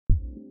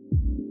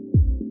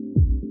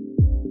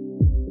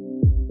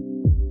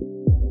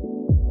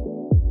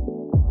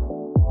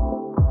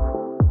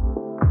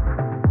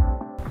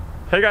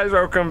Hey guys,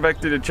 welcome back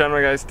to the channel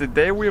guys.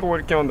 Today we're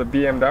working on the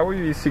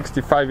BMW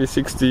E65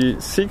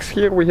 E66.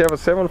 Here we have a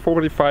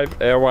 745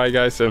 RY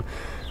guys, and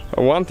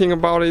one thing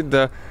about it,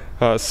 the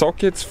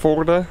sockets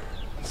for the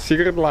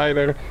cigarette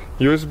lighter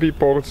USB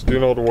ports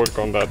do not work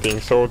on that thing.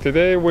 So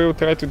today we'll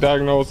try to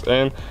diagnose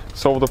and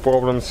solve the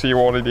problem, see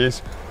what it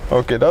is.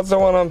 Okay, that's the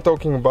one I'm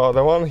talking about,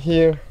 the one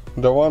here,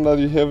 the one that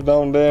you have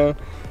down there,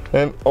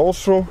 and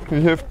also you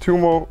have two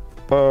more,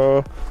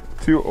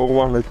 two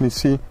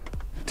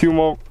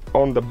more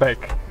on the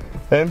back,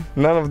 and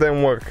none of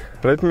them work.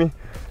 Let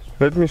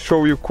me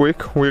show you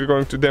quick. We're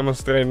going to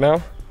demonstrate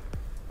now.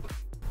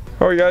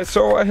 Alright guys,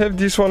 so I have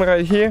this one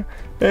right here,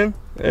 and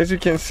as you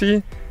can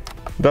see,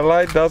 the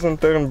light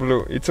doesn't turn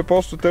blue. It's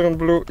supposed to turn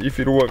blue if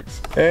it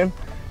works, and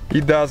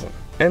it doesn't,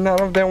 and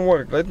none of them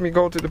work. Let me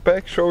go to the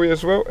back, show you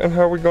as well, and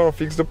how we're gonna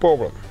fix the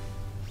problem.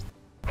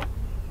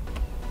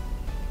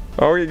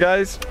 Alright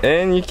guys,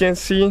 and you can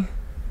see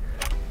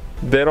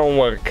they don't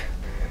work.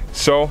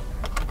 So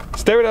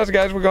stay with us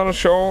guys, we're gonna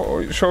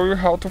show you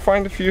how to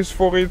find the fuse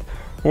for it,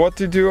 what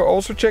to do.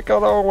 Also check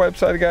out our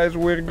website guys,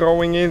 we're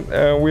growing it,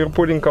 we're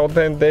putting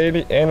content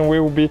daily, and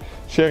we'll be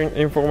sharing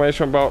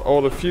information about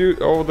all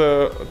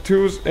the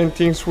tools and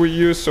things we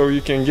use so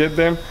you can get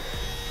them.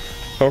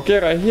 Okay,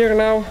 right here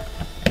now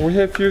we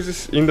have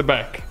fuses in the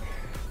back.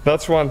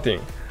 That's one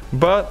thing,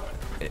 but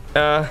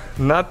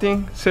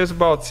nothing says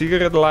about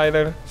cigarette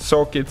lighter,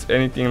 sockets,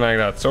 anything like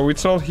that, so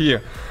it's not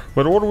here.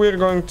 But what we're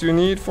going to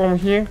need from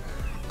here,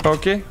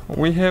 okay,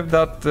 we have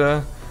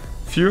that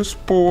fuse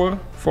puller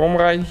from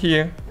right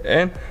here,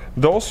 and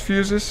those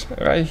fuses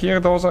right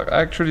here, those are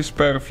actually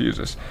spare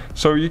fuses,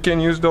 so you can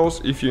use those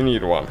if you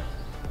need one.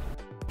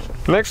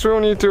 Next we'll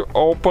need to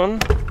open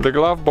the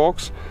glove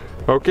box,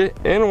 okay,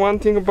 and one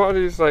thing about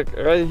it is, like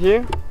right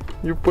here,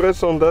 you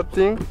press on that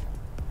thing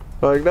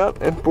like that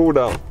and pull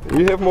down.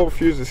 You have more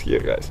fuses here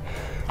guys.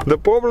 The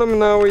problem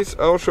now is,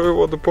 I'll show you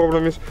what the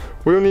problem is.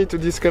 We'll need to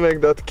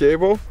disconnect that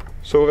cable,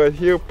 so right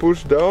here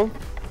push down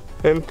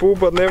and pull,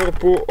 but never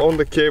pull on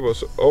the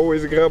cables.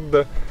 Always grab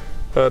the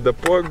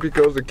plug,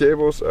 because the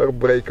cables are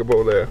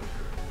breakable there.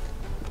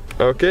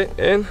 Okay,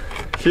 and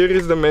here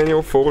is the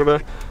manual for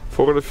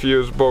the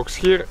fuse box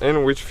here,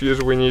 and which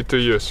fuse we need to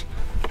use.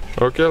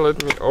 Okay,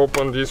 let me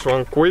open this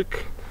one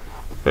quick,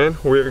 and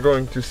we're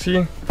going to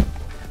see.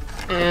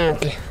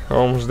 Okay,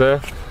 almost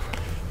there.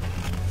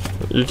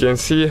 You can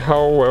see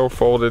how well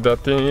folded that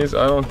thing is.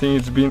 I don't think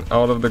it's been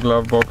out of the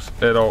glove box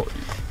at all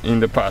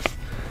in the past.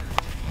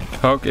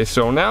 Okay,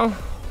 so now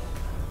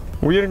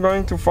we're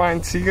going to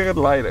find cigarette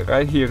lighter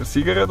right here,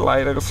 cigarette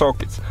lighter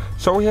sockets.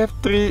 So we have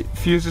three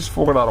fuses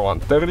for that one,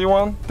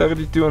 31,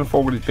 32 and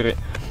 43.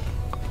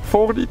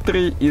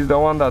 43 is the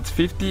one that's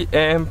 50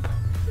 amp,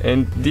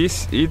 and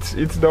this it's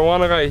the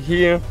one right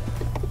here.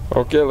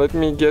 Okay, let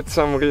me get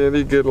some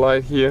really good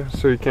light here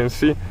so you can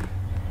see.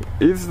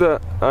 It's the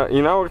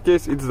in our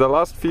case it's the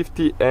last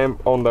 50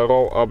 amp on the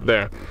row up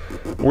there.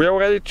 We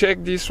already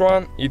checked this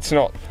one, it's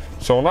not.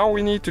 So now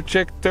we need to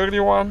check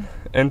 31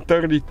 and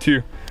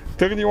 32.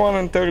 31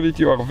 and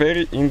 32 are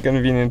very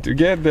inconvenient to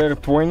get. They're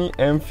 20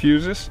 amp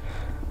fuses.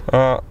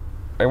 And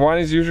one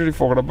is usually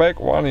for the back,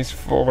 one is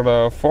for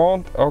the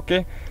front.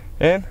 Okay,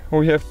 and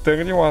we have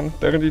 31,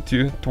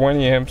 32,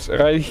 20 amps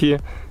right here.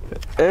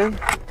 And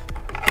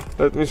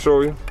let me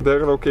show you,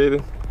 they're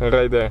located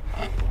right there.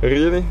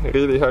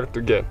 Really hard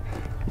to get.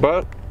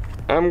 But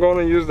I'm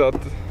gonna use that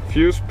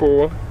fuse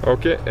puller,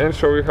 okay, and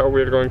show you how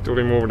we're going to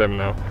remove them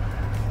now.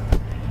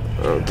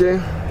 Okay,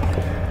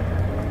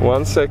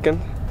 1 second.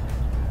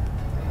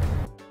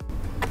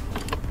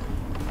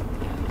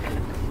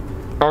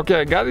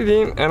 Okay, I got it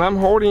in, and I'm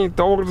holding it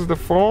towards the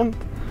front,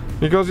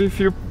 because if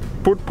you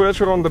put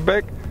pressure on the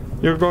back,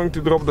 you're going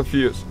to drop the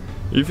fuse.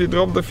 If you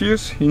drop the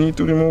fuse, you need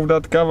to remove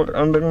that cover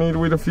underneath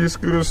with the fuse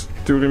screws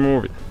to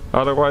remove it.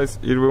 Otherwise,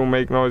 it will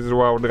make noises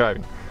while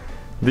driving.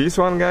 This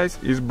one, guys,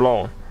 is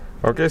blown.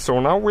 Okay, so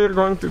now we're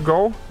going to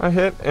go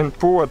ahead and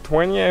pull a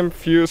 20 amp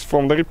fuse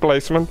from the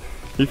replacement.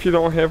 If you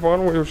don't have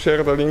one, we'll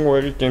share the link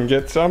where you can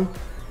get some.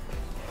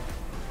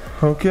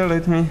 Okay,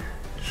 let me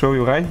show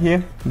you right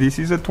here. This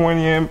is a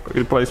 20 amp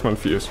replacement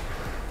fuse.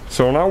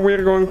 So now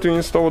we're going to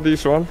install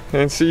this one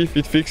and see if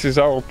it fixes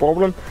our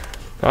problem.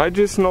 I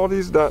just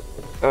noticed that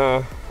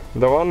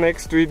the one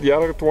next to it, the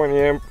other 20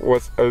 amp,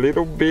 was a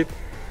little bit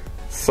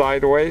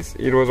sideways.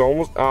 It was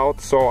almost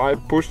out, so I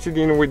pushed it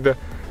in with the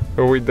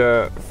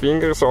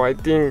finger. So I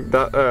think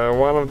that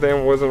one of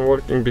them wasn't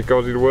working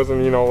because it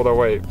wasn't in all the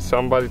way.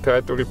 Somebody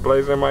tried to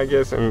replace them, I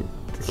guess, and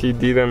he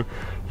didn't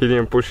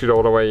push it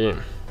all the way in.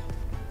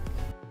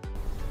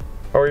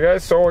 Alright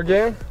guys, so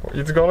again,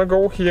 it's gonna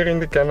go here in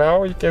the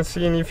canal. You can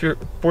see, and if you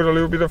put a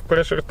little bit of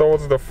pressure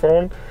towards the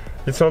front,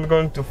 it's not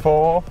going to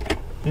fall off.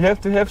 You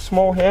have to have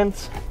small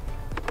hands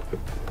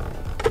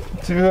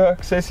to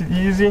access it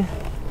easy.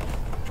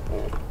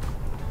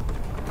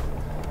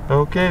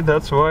 Okay,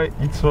 that's why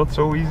it's not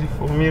so easy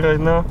for me right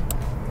now.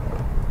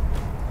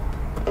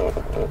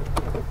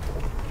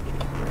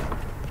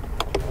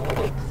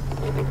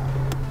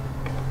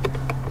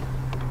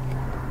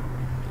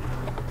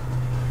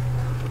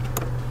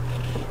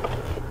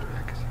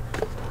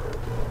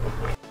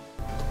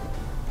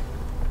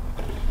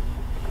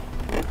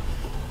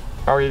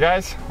 Okay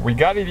guys, we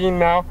got it in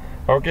now.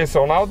 Okay,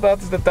 so now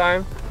that's the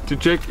time to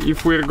check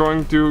if we're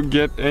going to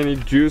get any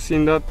juice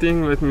in that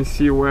thing. Let me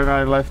see where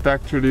I left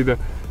actually the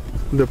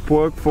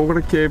plug for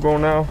the cable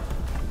now.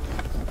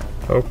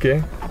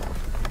 Okay,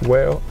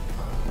 well.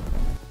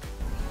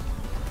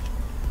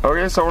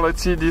 Okay, so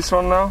let's see this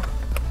one now.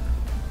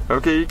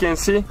 Okay, you can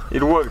see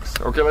it works.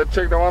 Okay, let's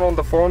check the one on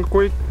the front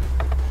quick.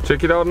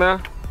 Check it out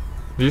now.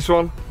 This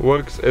one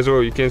works as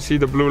well. You can see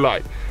the blue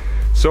light.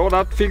 So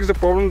that fixed the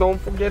problem. Don't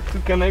forget to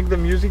connect the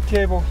music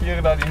cable here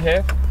that you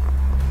have.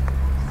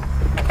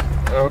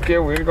 Okay,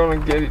 we're gonna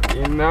get it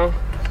in now.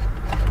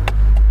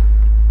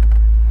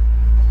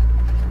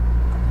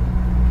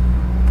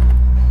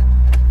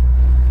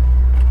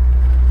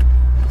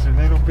 It's a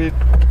little bit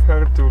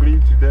hard to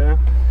reach there.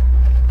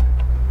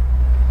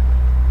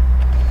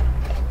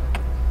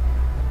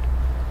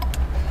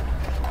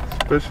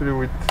 Especially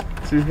with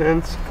 2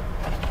 hands.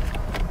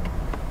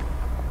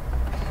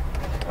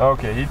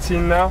 Okay, it's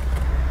in now.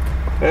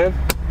 And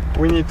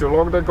we need to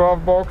lock the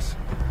glove box.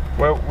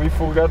 Well, we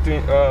forgot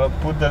to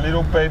put the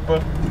little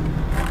paper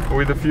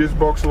with the fuse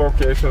box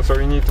location, so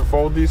you need to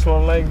fold this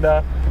one like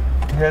that.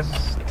 It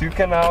has 2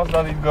 canals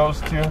that it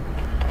goes to,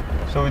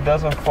 so it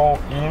doesn't fall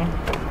in.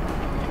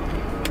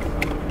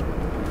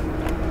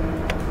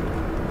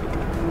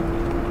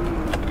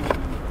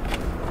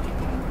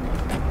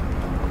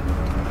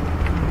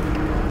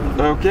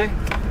 Okay,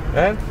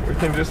 and we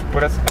can just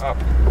press up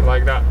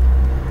like that.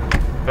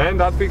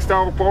 And that fixed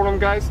our problem,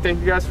 guys. Thank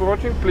you guys for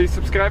watching. Please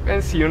subscribe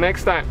and see you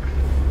next time.